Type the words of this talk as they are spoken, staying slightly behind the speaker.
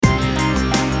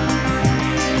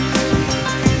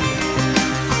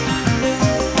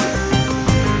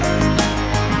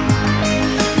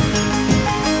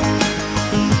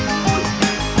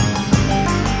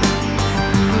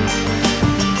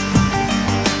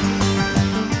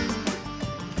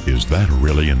Is that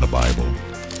really in the Bible?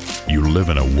 You live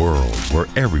in a world where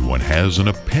everyone has an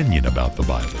opinion about the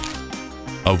Bible.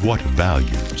 Of what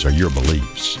values are your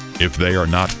beliefs if they are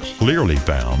not clearly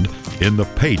found in the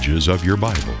pages of your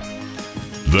Bible?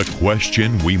 The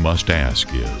question we must ask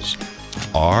is,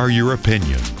 are your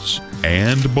opinions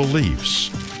and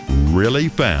beliefs really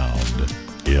found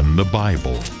in the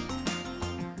Bible?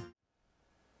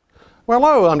 Well,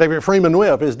 hello, I'm David Freeman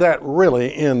with Is That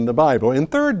Really in the Bible? In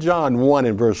 3 John 1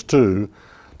 and verse 2,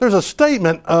 there's a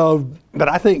statement that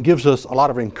I think gives us a lot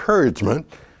of encouragement.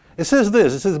 It says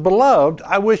this, it says, "Beloved,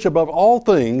 I wish above all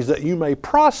things that you may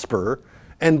prosper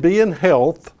and be in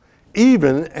health,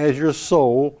 even as your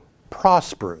soul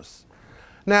prospers."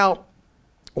 Now,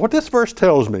 what this verse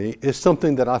tells me is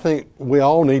something that I think we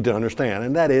all need to understand,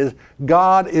 and that is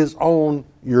God is on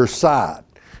your side.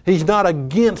 He's not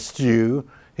against you.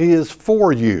 He is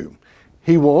for you.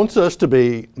 He wants us to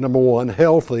be, number one,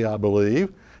 healthy, I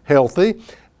believe, healthy,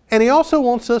 and he also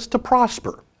wants us to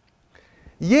prosper.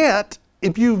 Yet,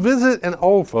 if you visit an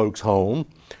old folks' home,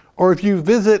 or if you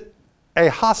visit a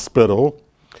hospital,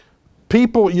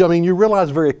 you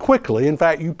realize very quickly, in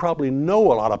fact, you probably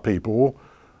know a lot of people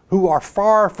who are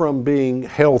far from being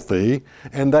healthy,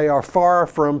 and they are far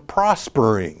from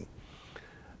prospering.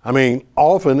 I mean,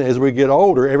 often as we get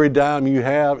older, every dime you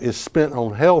have is spent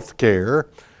on health care.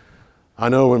 I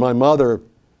know when my mother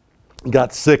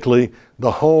got sickly,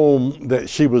 the home that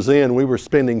she was in, we were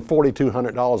spending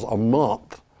 $4,200 a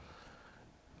month,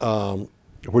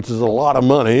 which is a lot of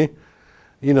money,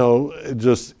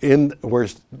 just in where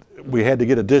we had to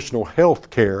get additional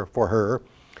health care for her.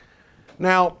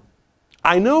 Now,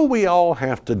 I know we all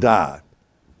have to die.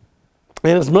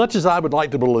 And as much as I would like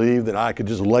to believe that I could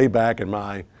just lay back in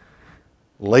my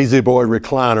lazy boy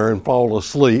recliner and fall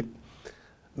asleep,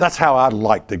 that's how I'd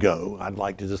like to go. I'd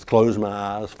like to just close my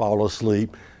eyes, fall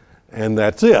asleep, and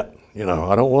that's it. I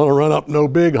don't want to run up no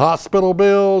big hospital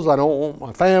bills. I don't want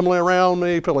my family around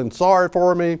me feeling sorry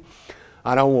for me.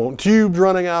 I don't want tubes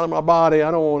running out of my body.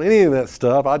 I don't want any of that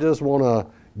stuff. I just want to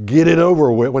get it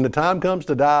over with. When the time comes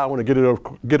to die, I want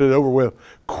to get it over with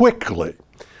quickly.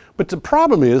 But the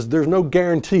problem is there's no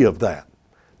guarantee of that.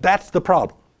 That's the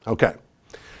problem. Okay.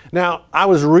 Now, I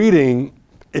was reading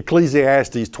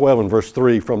Ecclesiastes 12 and verse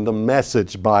 3 from the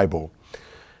Message Bible.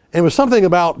 And it was something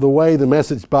about the way the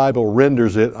Message Bible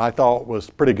renders it I thought was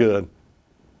pretty good.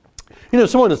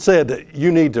 Someone had said that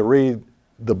you need to read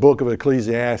the book of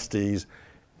Ecclesiastes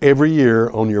every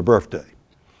year on your birthday.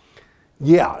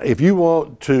 Yeah, if you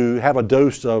want to have a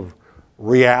dose of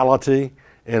reality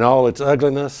and all its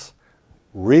ugliness,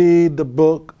 read the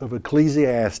book of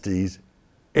Ecclesiastes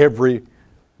every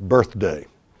birthday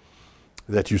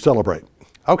that you celebrate.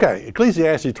 Okay,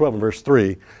 Ecclesiastes 12 and verse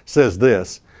 3 says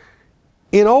this,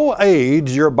 "In old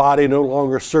age your body no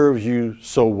longer serves you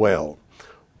so well.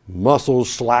 Muscles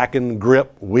slacken,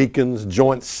 grip weakens,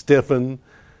 joints stiffen.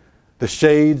 The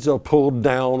shades are pulled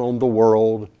down on the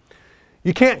world.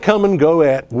 You can't come and go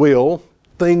at will.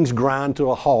 Things grind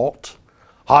to a halt.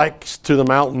 Hikes to the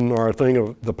mountain are a thing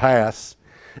of the past.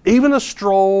 Even a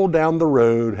stroll down the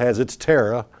road has its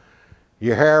terror.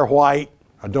 Your hair white,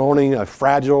 adorning a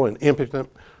fragile and impotent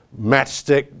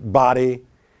matchstick body.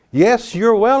 Yes,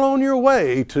 you're well on your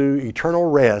way to eternal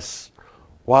rest,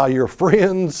 while your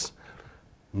friends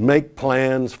make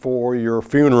plans for your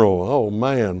funeral." Oh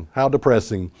man, how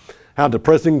depressing. How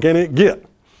depressing can it get?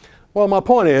 Well, my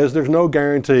point is there's no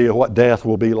guarantee of what death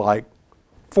will be like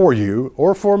for you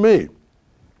or for me.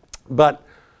 But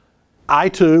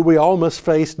we all must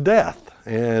face death.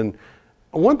 And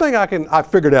one thing I've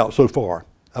figured out so far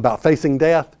about facing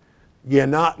death, you're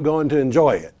not going to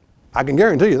enjoy it. I can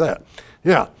guarantee you that.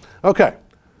 Yeah. Okay.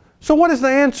 So what is the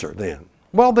answer then?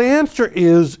 Well, the answer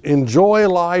is enjoy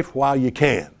life while you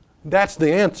can. That's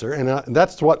the answer. And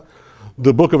that's what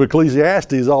the book of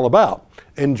Ecclesiastes is all about.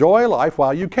 Enjoy life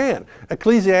while you can.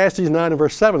 Ecclesiastes 9 and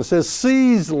verse 7 says,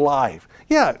 "Seize life."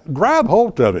 Yeah, grab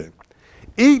hold of it.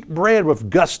 "Eat bread with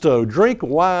gusto. Drink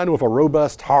wine with a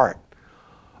robust heart."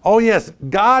 Oh yes,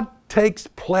 God takes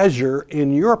pleasure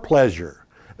in your pleasure.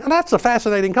 Now that's a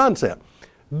fascinating concept.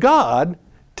 God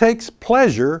takes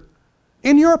pleasure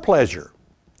in your pleasure.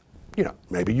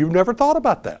 Maybe you've never thought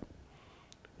about that.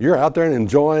 You're out there and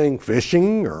enjoying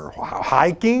fishing or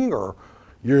hiking, or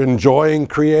you're enjoying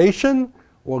creation.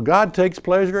 Well, God takes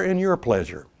pleasure in your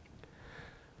pleasure.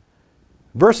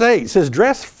 Verse 8 says,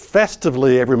 "Dress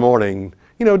festively every morning."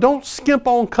 Don't skimp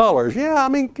on colors. Yeah,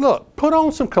 look, put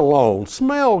on some cologne,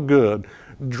 smell good,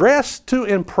 dress to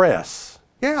impress.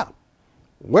 Yeah,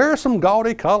 wear some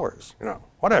gaudy colors,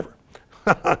 whatever.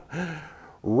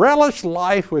 Relish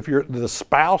life with the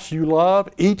spouse you love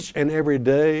each and every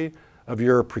day. of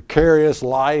your precarious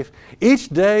life. Each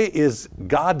day is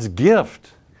God's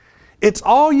gift. It's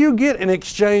all you get in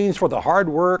exchange for the hard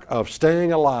work of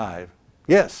staying alive.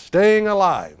 Yes, staying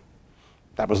alive.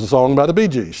 That was the song by the Bee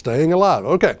Gees, Staying Alive.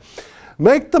 Okay.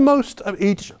 Make the most of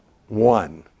each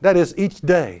one. That is, each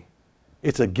day.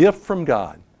 It's a gift from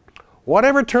God.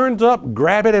 Whatever turns up,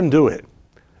 grab it and do it.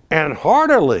 And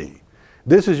heartily.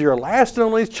 This is your last and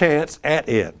only chance at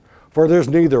it. For there's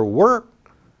neither work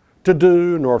to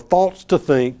do nor thoughts to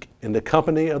think in the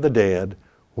company of the dead,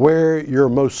 where you're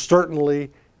most certainly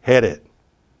headed.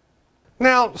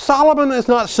 Now, Solomon is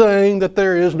not saying that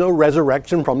there is no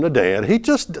resurrection from the dead.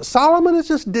 Solomon is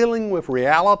just dealing with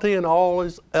reality and all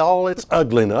its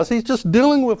ugliness. He's just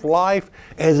dealing with life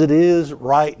as it is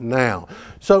right now.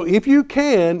 So if you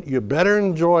can, you better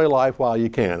enjoy life while you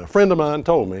can. A friend of mine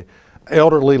told me,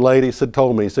 elderly lady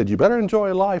told me, you better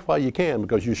enjoy life while you can,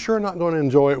 because you're sure not going to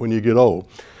enjoy it when you get old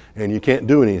and you can't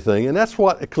do anything. And that's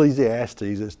what Ecclesiastes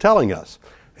is telling us.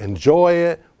 Enjoy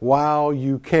it while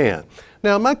you can.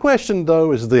 Now, my question,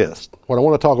 though, is this, what I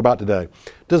want to talk about today.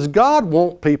 Does God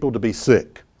want people to be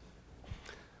sick?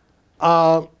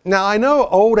 Now, I know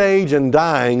old age and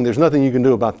dying, there's nothing you can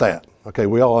do about that. Okay,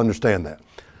 we all understand that.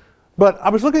 But I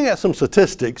was looking at some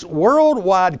statistics.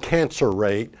 Worldwide cancer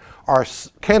rates are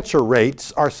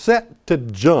set to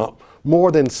jump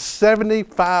more than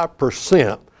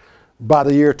 75% by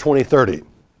the year 2030.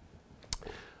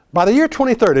 By the year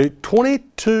 2030,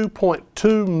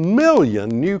 22.2 million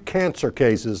new cancer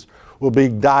cases will be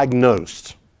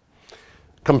diagnosed,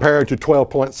 compared to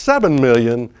 12.7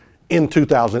 million in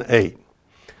 2008.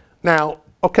 Now,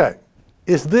 okay,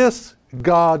 is this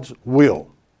God's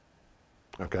will?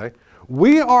 Okay,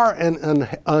 we are an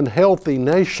unhealthy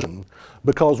nation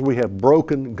because we have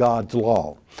broken God's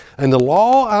law. And the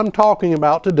law I'm talking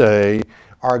about today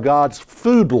are God's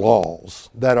food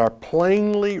laws that are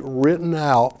plainly written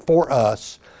out for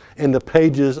us in the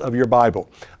pages of your Bible.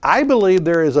 I believe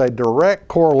there is a direct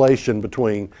correlation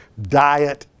between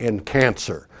diet and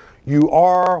cancer. You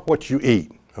are what you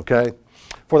eat, okay?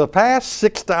 For the past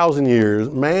 6,000 years,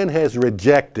 man has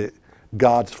rejected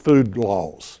God's food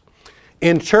laws.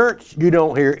 In church, you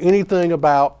don't hear anything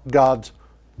about God's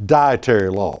dietary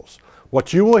laws.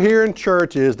 What you will hear in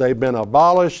church is they've been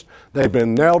abolished, they've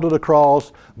been nailed to the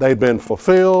cross, they've been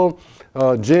fulfilled.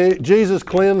 Jesus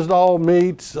cleansed all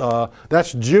meats.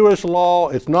 That's Jewish law.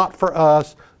 It's not for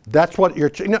us. That's what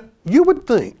you would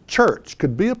think church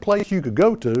could be a place you could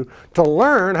go to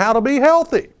learn how to be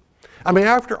healthy. I mean,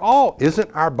 after all,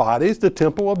 isn't our bodies the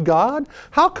temple of God?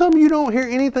 How come you don't hear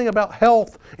anything about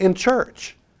health in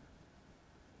church?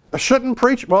 Shouldn't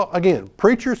preach? Well, again,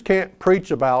 preachers can't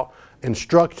preach about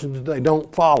instructions they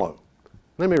don't follow.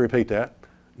 Let me repeat that.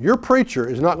 Your preacher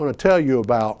is not going to tell you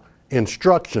about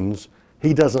instructions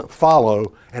he doesn't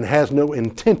follow and has no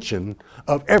intention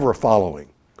of ever following.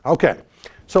 Okay,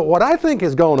 so what I think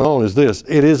is going on is this.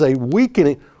 It is a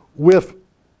weakening with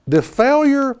the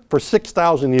failure for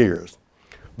 6,000 years.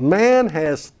 Man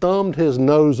has thumbed his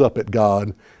nose up at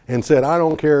God and said, I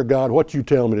don't care, God, what you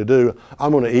tell me to do.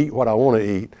 I'm going to eat what I want to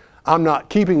eat. I'm not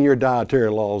keeping your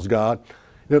dietary laws, God.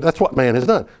 That's what man has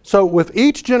done. So with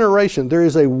each generation, there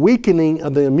is a weakening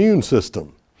of the immune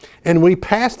system. And we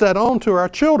pass that on to our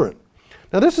children.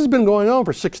 Now, this has been going on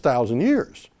for 6,000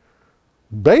 years.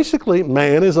 Basically,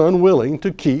 man is unwilling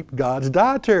to keep God's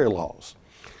dietary laws.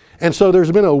 And so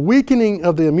there's been a weakening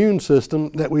of the immune system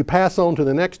that we pass on to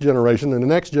the next generation and the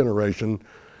next generation.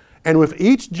 And with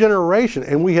each generation,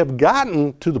 and we have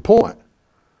gotten to the point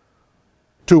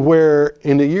to where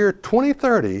in the year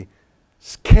 2030,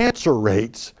 cancer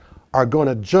rates are going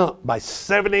to jump by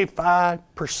 75%.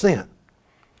 In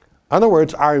other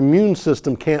words, our immune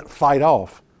system can't fight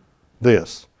off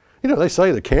this. They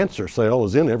say the cancer cell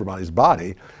is in everybody's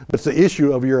body, but it's the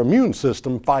issue of your immune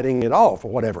system fighting it off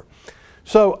or whatever.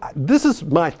 So this is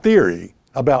my theory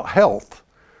about health,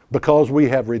 because we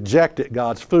have rejected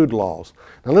God's food laws.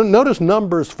 Now notice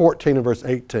Numbers 14 and verse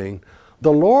 18.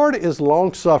 The Lord is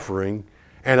long-suffering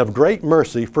and of great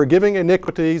mercy, forgiving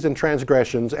iniquities and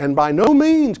transgressions, and by no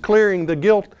means clearing the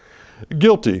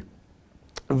guilty,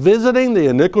 visiting the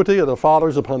iniquity of the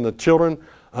fathers upon the children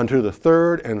unto the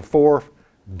third and fourth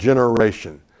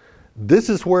generation. This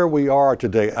is where we are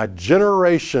today, a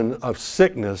generation of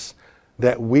sickness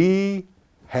that we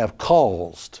have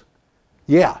caused.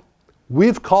 Yeah,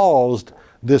 we've caused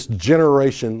this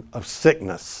generation of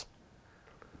sickness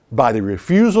by the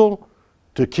refusal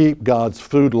to keep God's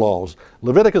food laws.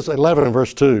 Leviticus 11 and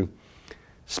verse 2.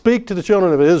 Speak to the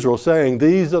children of Israel, saying,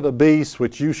 these are the beasts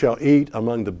which you shall eat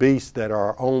among the beasts that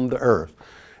are on the earth.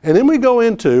 And then we go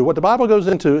into, what the Bible goes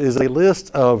into is a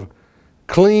list of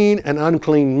clean and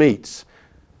unclean meats.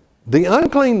 The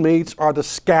unclean meats are the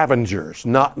scavengers,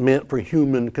 not meant for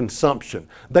human consumption.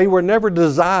 They were never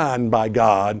designed by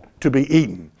God to be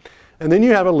eaten. And then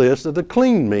you have a list of the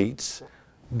clean meats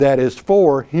that is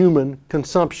for human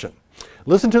consumption.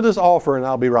 Listen to this offer and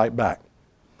I'll be right back.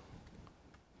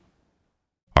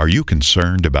 Are you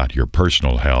concerned about your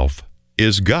personal health?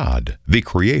 Is God, the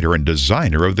creator and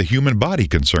designer of the human body,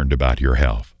 concerned about your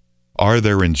health? Are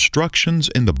there instructions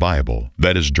in the Bible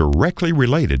that is directly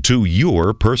related to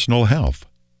your personal health?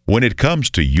 When it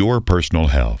comes to your personal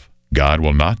health, God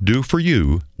will not do for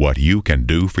you what you can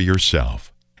do for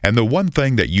yourself. And the one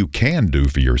thing that you can do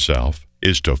for yourself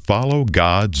is to follow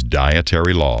God's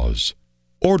dietary laws.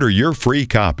 Order your free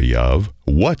copy of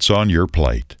What's on Your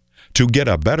Plate to get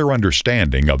a better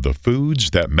understanding of the foods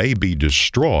that may be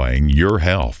destroying your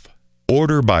health.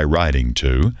 Order by writing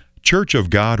to Church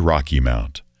of God Rocky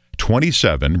Mount,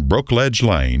 27 Brookledge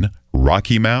Lane,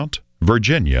 Rocky Mount,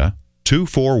 Virginia,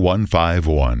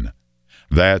 24151.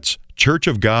 That's Church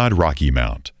of God Rocky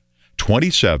Mount,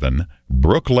 27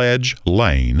 Brookledge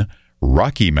Lane,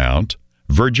 Rocky Mount,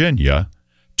 Virginia,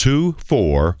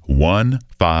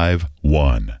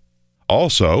 24151.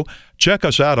 Also, check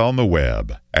us out on the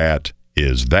web at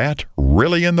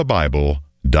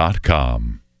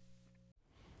isthatreallyinthebible.com.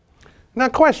 Now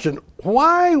question,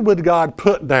 why would God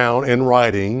put down in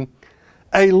writing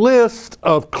a list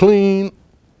of clean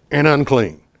and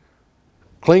unclean?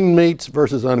 Clean meats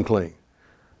versus unclean.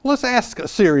 Let's ask a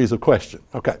series of questions.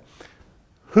 Okay.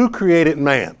 Who created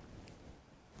man?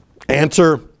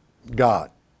 Answer,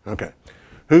 God. Okay.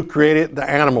 Who created the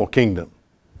animal kingdom?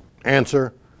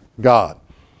 Answer, God.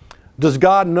 Does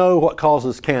God know what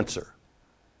causes cancer?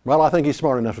 Well, I think he's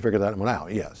smart enough to figure that one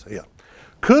out. Yes, yeah.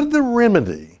 Could the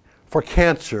remedy for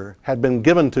cancer had been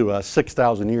given to us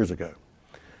 6,000 years ago?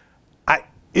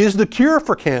 Is the cure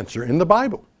for cancer in the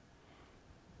Bible?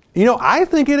 I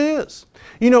think it is.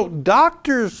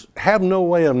 Doctors have no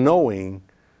way of knowing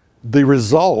the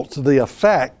results, the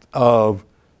effect of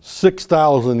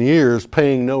 6,000 years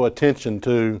paying no attention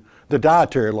to the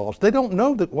dietary laws. They don't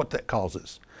know what that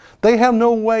causes. They have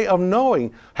no way of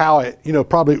knowing how it,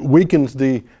 probably weakens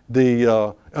the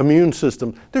immune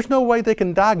system. There's no way they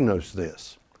can diagnose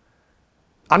this.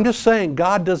 I'm just saying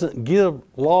God doesn't give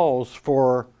laws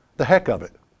for the heck of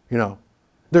it,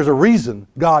 There's a reason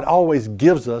God always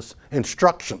gives us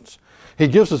instructions. He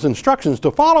gives us instructions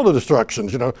to follow the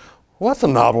instructions, Well, that's a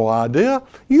novel idea.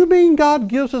 You mean God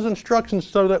gives us instructions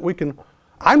so that we can...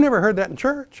 I've never heard that in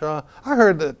church. I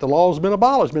heard that the law has been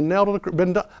abolished, been nailed to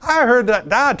the... I heard that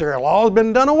dietary law has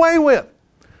been done away with.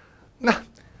 Now,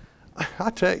 I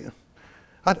tell you,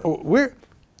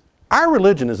 our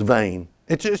religion is vain.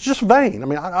 It's just vain.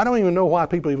 I don't even know why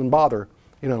people even bother,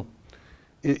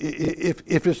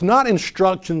 If it's not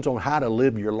instructions on how to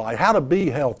live your life, how to be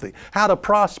healthy, how to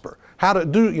prosper, how to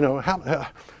do,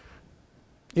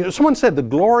 someone said the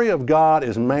glory of God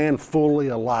is man fully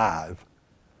alive.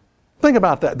 Think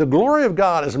about that. The glory of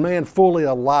God is man fully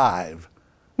alive.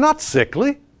 Not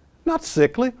sickly,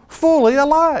 fully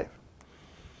alive.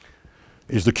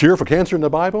 Is the cure for cancer in the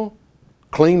Bible?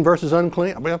 Clean versus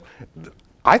unclean?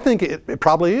 I think it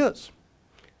probably is.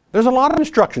 There's a lot of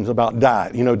instructions about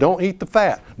diet. Don't eat the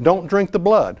fat. Don't drink the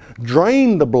blood.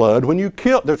 Drain the blood when you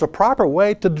kill. There's a proper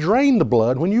way to drain the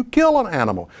blood when you kill an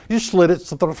animal. You slit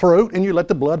its throat and you let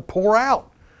the blood pour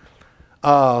out.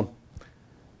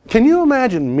 Can you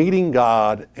imagine meeting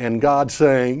God and God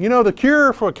saying, the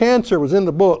cure for cancer was in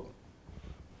the book?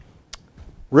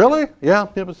 Really? Yeah,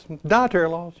 it was dietary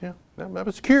laws. Yeah, that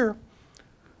was the cure.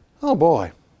 Oh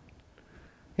boy.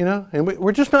 And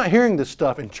we're just not hearing this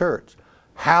stuff in church.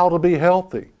 How to be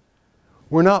healthy.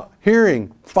 We're not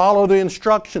hearing, follow the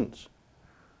instructions.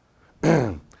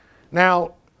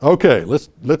 Now, okay,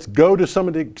 let's go to some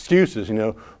of the excuses.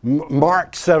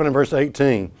 Mark 7 and verse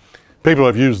 18. People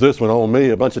have used this one on me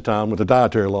a bunch of times with the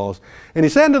dietary laws. And he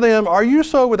said to them, are you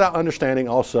so without understanding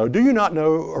also? Do you not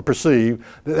know or perceive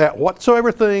that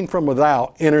whatsoever thing from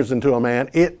without enters into a man,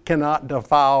 it cannot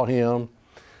defile him?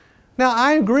 Now,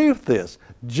 I agree with this.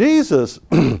 Jesus,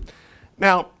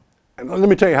 now, let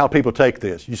me tell you how people take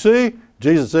this. You see,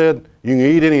 Jesus said, you can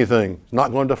eat anything. It's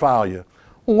not going to defile you.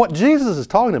 Well, what Jesus is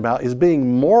talking about is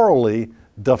being morally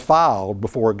defiled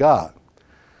before God.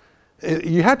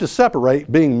 You have to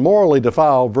separate being morally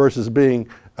defiled versus being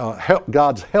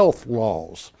God's health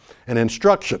laws and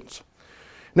instructions.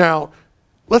 Now,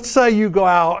 let's say you go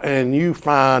out and you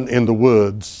find in the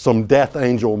woods some death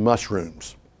angel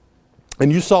mushrooms.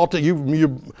 and you saute,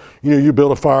 you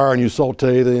build a fire and you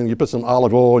saute it, and you put some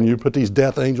olive oil and you put these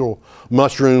death angel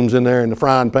mushrooms in there in the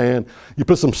frying pan. You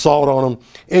put some salt on them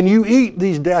and you eat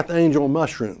these death angel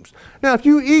mushrooms. Now, if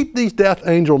you eat these death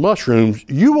angel mushrooms,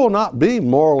 you will not be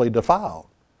morally defiled,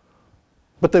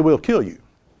 but they will kill you,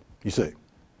 you see.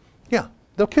 Yeah,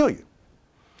 they'll kill you.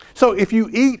 So if you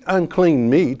eat unclean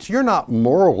meats, you're not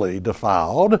morally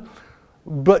defiled,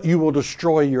 but you will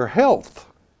destroy your health.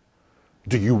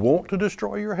 Do you want to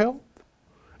destroy your health?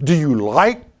 Do you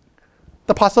like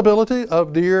the possibility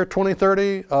of the year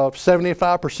 2030 of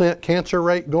 75% cancer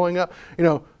rate going up?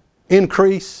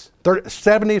 Increase,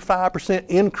 75%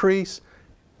 increase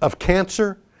of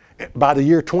cancer by the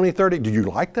year 2030. Do you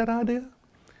like that idea?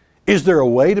 Is there a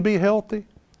way to be healthy?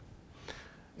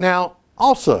 Now,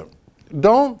 also,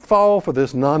 don't fall for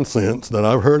this nonsense that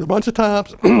I've heard a bunch of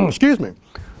times. Excuse me,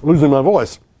 losing my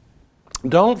voice.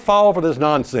 Don't fall for this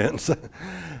nonsense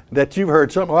that you've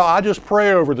heard something. Well, I just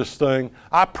pray over this thing.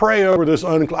 I pray over this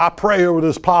I pray over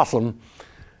this possum,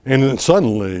 and then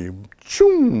suddenly,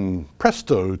 choom,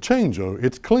 presto, changeo,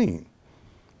 it's clean.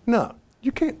 No,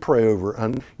 you can't pray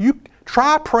over. You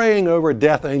try praying over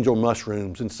death angel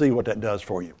mushrooms and see what that does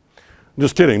for you.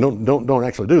 Just kidding. Don't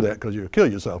actually do that because you'll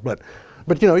kill yourself. But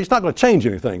it's not going to change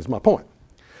anything. Is my point.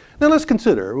 Now let's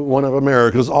consider one of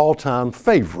America's all-time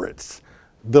favorites.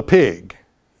 The pig.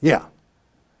 Yeah.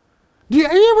 Do you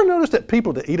ever notice that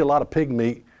people that eat a lot of pig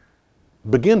meat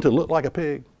begin to look like a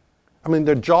pig? I mean,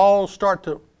 their jaws start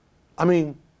to,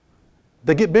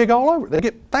 they get big all over. They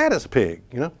get fat as a pig,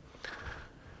 All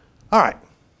right.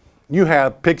 You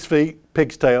have pig's feet,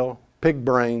 pig's tail, pig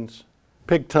brains,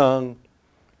 pig tongue,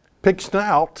 pig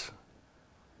snout,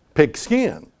 pig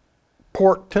skin,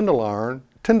 pork tenderloin,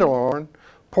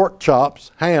 pork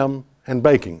chops, ham, and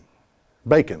bacon.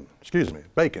 Bacon,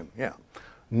 yeah.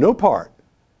 No part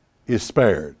is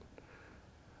spared.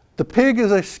 The pig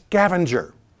is a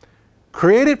scavenger,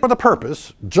 created for the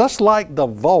purpose, just like the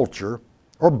vulture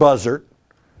or buzzard,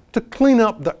 to clean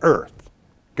up the earth.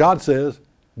 God says,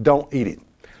 don't eat it.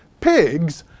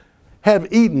 Pigs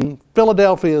have eaten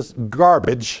Philadelphia's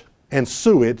garbage and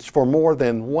sewage for more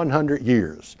than 100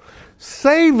 years,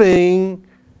 saving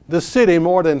the city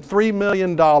more than $3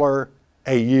 million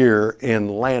a year in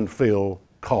landfill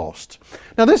cost.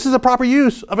 Now, this is a proper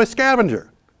use of a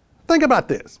scavenger. Think about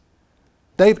this.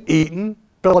 They've eaten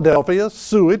Philadelphia's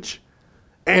sewage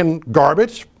and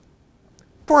garbage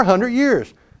for 100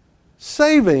 years,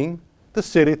 saving the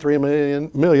city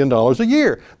 $3 million a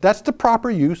year. That's the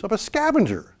proper use of a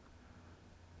scavenger.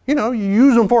 You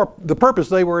use them for the purpose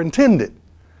they were intended.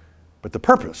 But the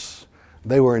purpose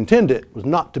they were intended was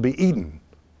not to be eaten.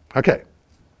 Okay.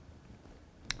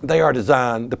 They are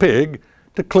designed, the pig,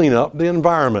 to clean up the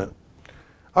environment.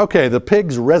 Okay, the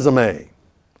pig's resume.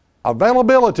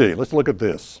 Availability, let's look at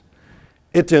this.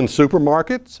 It's in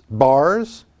supermarkets,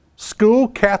 bars, school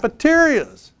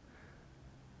cafeterias.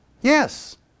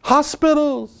 Yes,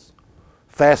 hospitals,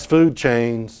 fast food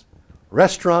chains,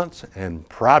 restaurants, and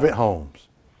private homes.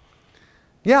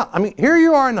 Yeah, here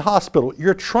you are in the hospital.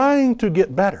 You're trying to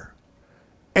get better,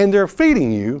 and they're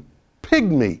feeding you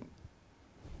pig meat.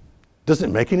 Does it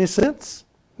make any sense?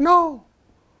 No.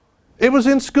 It was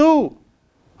in school.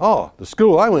 Oh, the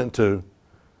school I went to,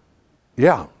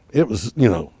 yeah, it was,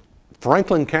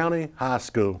 Franklin County High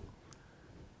School.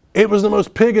 It was the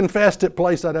most pig-infested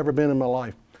place I'd ever been in my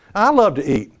life. I love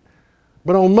to eat,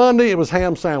 but on Monday it was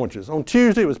ham sandwiches. On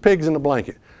Tuesday it was pigs in a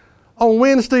blanket. On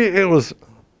Wednesday it was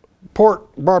pork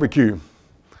barbecue.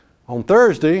 On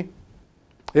Thursday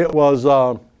it was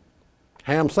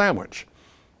ham sandwich.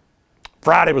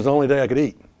 Friday was the only day I could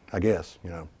eat, I guess,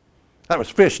 That was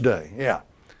fish day, yeah.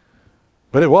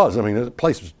 But it was, the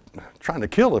place was trying to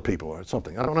kill the people or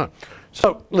something, I don't know.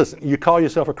 So, listen, you call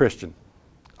yourself a Christian.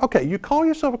 Okay, you call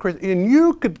yourself a Christian, and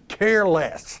you could care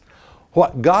less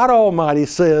what God Almighty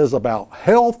says about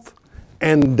health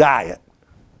and diet.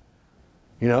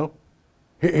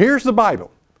 Here's the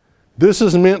Bible. This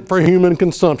is meant for human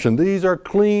consumption. These are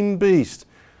clean beasts.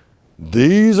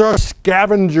 These are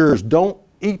scavengers. Don't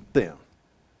eat them.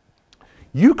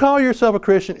 You call yourself a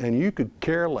Christian and you could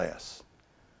care less.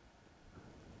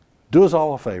 Do us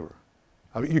all a favor.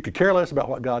 You could care less about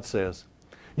what God says.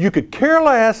 You could care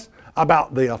less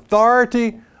about the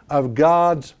authority of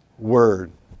God's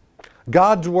Word.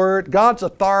 God's Word, God's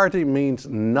authority means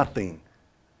nothing.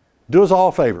 Do us all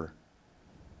a favor.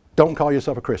 Don't call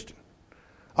yourself a Christian.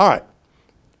 All right.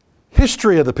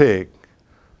 History of the pig.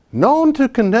 Known to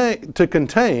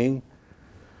contain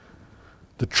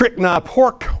the trichini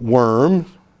pork worm,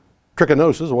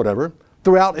 trichinosis or whatever,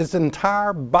 throughout its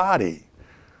entire body,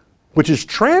 which is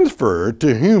transferred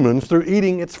to humans through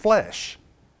eating its flesh.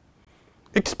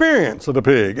 experience of the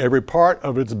pig. Every part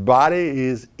of its body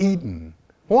is eaten.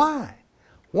 Why?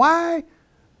 Why?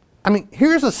 I mean,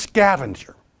 here's a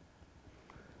scavenger.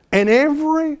 And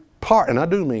every part, and I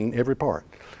do mean every part,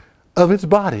 of its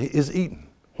body is eaten.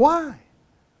 Why?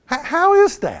 How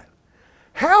is that?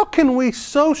 How can we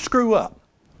so screw up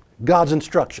God's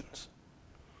instructions?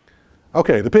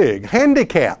 Okay, the pig,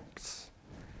 handicaps,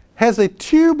 has a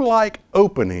tube-like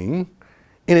opening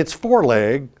in its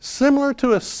foreleg similar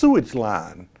to a sewage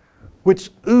line, which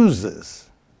oozes.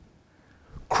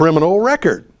 Criminal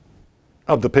record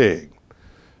of the pig.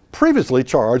 Previously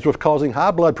charged with causing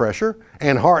high blood pressure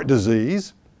and heart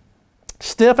disease,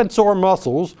 stiff and sore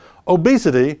muscles,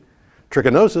 obesity,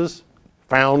 trichinosis,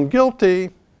 found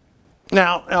guilty.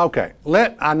 Now, okay,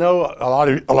 I know a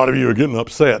lot of you are getting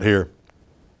upset here.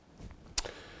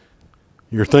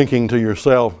 You're thinking to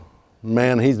yourself,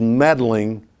 man, he's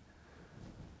meddling,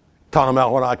 talking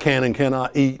about what I can and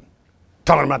cannot eat,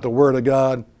 talking about the Word of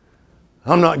God.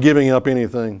 I'm not giving up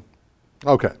anything.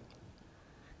 Okay.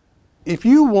 If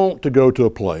you want to go to a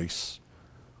place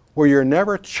where you're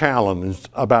never challenged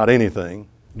about anything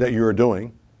that you're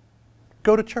doing,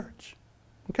 go to church.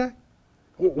 Okay?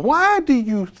 Why do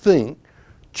you think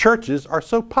churches are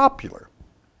so popular?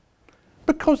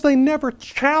 Because they never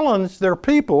challenge their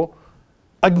people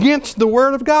against the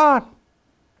Word of God.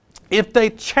 If they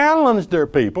challenged their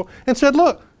people and said,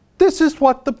 look, this is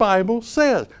what the Bible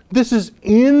says. This is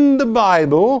in the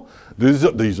Bible. These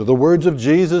are the words of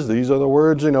Jesus. These are the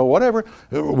words, whatever.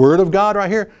 The Word of God right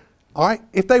here. All right?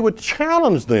 If they would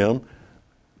challenge them,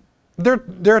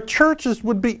 their churches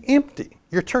would be empty.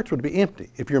 Your church would be empty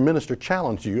if your minister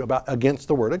challenged you against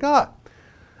the Word of God.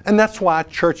 And that's why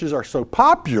churches are so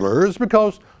popular, is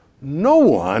because no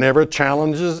one ever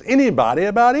challenges anybody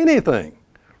about anything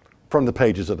from the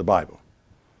pages of the Bible.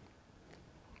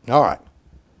 All right.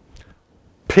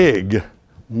 Pig,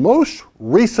 most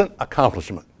recent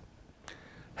accomplishment,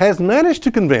 has managed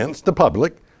to convince the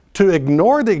public to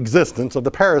ignore the existence of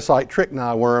the parasite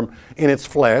trichini worm in its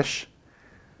flesh,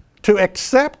 to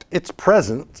accept its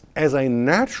presence as a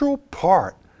natural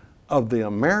part of the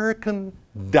American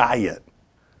diet.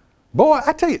 Boy,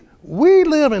 I tell you, we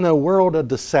live in a world of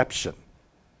deception.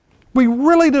 We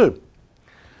really do.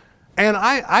 And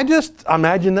I just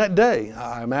imagine that day.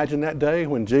 I imagine that day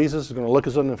when Jesus is going to look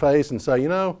us in the face and say,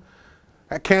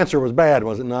 that cancer was bad,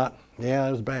 was it not? Yeah,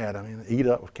 it was bad. I mean, eat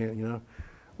up with cancer,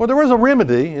 Well, there was a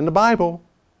remedy in the Bible.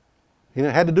 It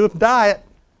had to do with diet.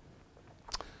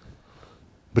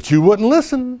 But you wouldn't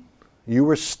listen. You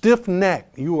were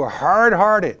stiff-necked. You were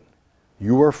hard-hearted.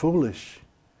 You were foolish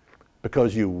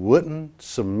because you wouldn't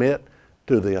submit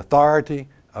to the authority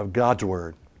of God's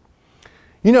Word.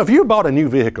 If you bought a new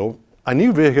vehicle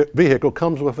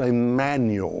comes with a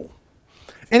manual.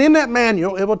 And in that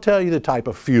manual, it will tell you the type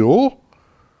of fuel,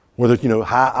 whether it's,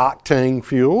 high-octane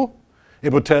fuel.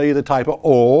 It will tell you the type of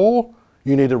oil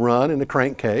you need to run in the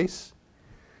crankcase.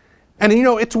 And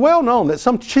it's well known that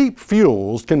some cheap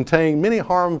fuels contain many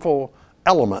harmful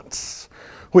elements,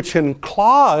 which can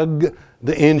clog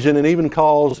the engine and even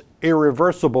cause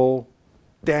irreversible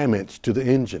damage to the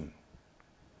engine.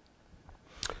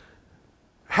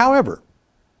 However,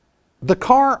 the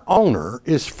car owner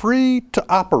is free to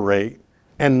operate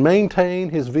and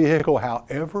maintain his vehicle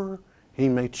however he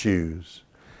may choose.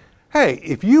 Hey,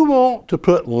 if you want to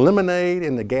put lemonade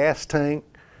in the gas tank,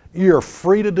 you're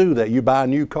free to do that. You buy a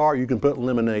new car, you can put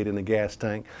lemonade in the gas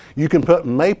tank. You can put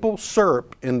maple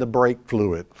syrup in the brake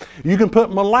fluid. You can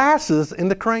put molasses in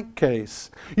the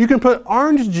crankcase. You can put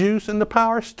orange juice in the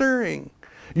power steering.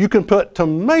 You can put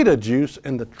tomato juice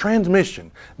in the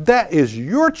transmission. That is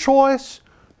your choice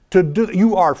to do.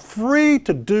 You are free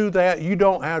to do that. You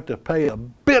don't have to pay a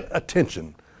bit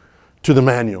attention to the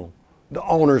manual, the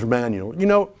owner's manual.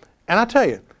 And I tell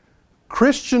you,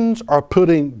 Christians are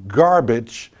putting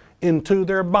garbage into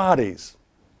their bodies.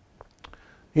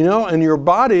 And your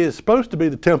body is supposed to be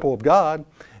the temple of God,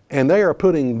 and they are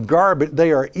putting garbage,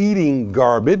 they are eating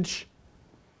garbage.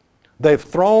 They've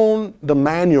thrown the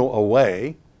manual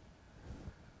away.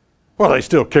 Well, they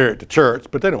still carry it to church,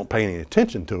 but they don't pay any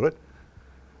attention to it.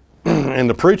 And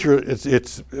the preacher,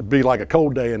 it'd be like a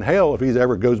cold day in hell if he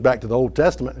ever goes back to the Old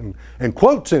Testament and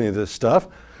quotes any of this stuff.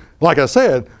 Like I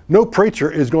said, no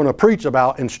preacher is going to preach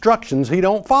about instructions he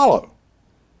don't follow.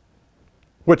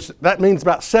 Which that means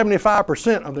about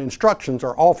 75% of the instructions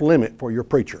are off limit for your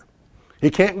preacher. He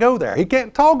can't go there. He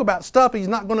can't talk about stuff he's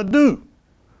not going to do.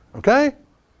 Okay?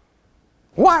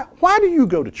 Why do you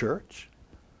go to church?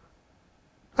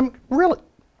 I mean, really,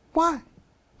 why?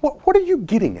 What are you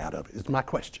getting out of it is my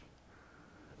question.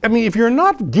 I mean, if you're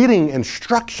not getting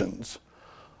instructions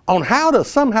on how to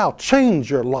somehow change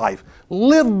your life,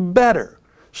 live better.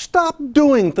 Stop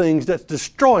doing things that's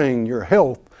destroying your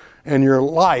health and your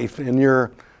life, and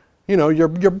you're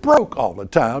broke all the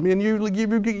time, and you live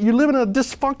in a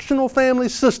dysfunctional family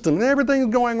system, and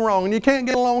everything's going wrong, and you can't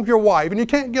get along with your wife, and you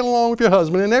can't get along with your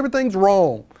husband, and everything's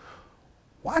wrong.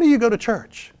 Why do you go to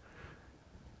church?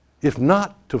 If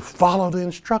not to follow the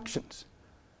instructions,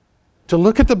 to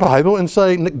look at the Bible and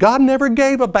say, God never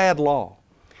gave a bad law.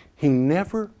 He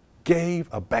never gave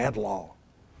a bad law.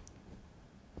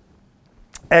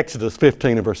 Exodus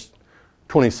 15 and verse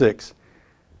 26.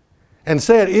 And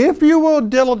said, if you will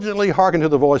diligently hearken to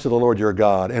the voice of the Lord your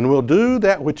God, and will do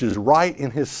that which is right in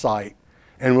his sight,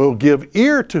 and will give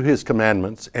ear to his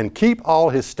commandments, and keep all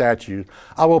his statutes,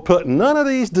 I will put none of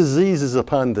these diseases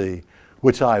upon thee,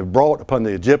 which I have brought upon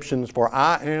the Egyptians, for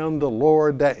I am the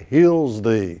Lord that heals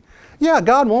thee. Yeah,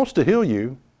 God wants to heal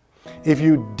you if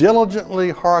you diligently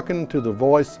hearken to the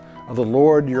voice of the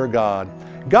Lord your God.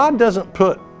 God doesn't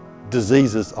put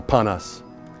diseases upon us.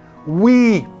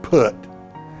 We put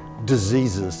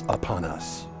diseases upon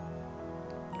us.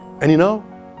 And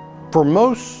for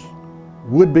most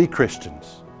would-be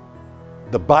Christians,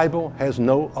 the Bible has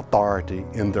no authority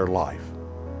in their life.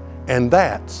 And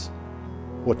that's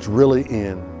what's really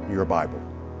in your Bible.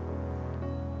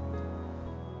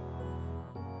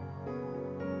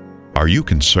 Are you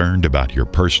concerned about your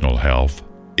personal health?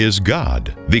 Is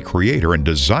God, the creator and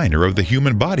designer of the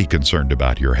human body, concerned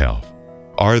about your health?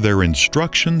 Are there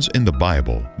instructions in the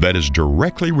Bible that is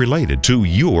directly related to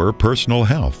your personal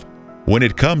health? When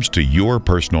it comes to your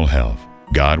personal health,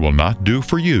 God will not do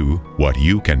for you what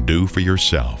you can do for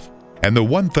yourself. And the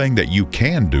one thing that you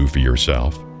can do for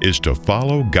yourself is to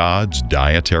follow God's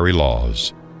dietary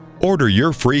laws. Order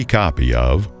your free copy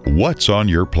of What's on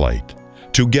Your Plate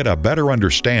to get a better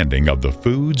understanding of the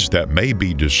foods that may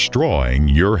be destroying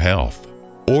your health.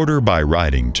 Order by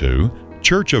writing to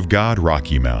Church of God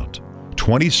Rocky Mount,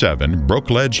 27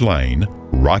 Brookledge Lane,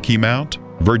 Rocky Mount,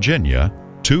 Virginia,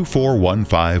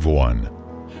 24151.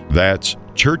 That's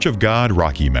Church of God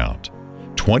Rocky Mount,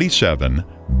 27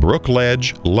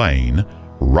 Brookledge Lane,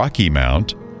 Rocky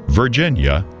Mount,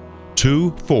 Virginia,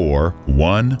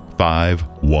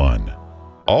 24151.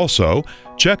 Also,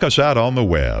 check us out on the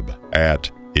web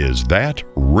at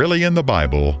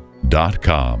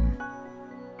isthatreallyinthebible.com.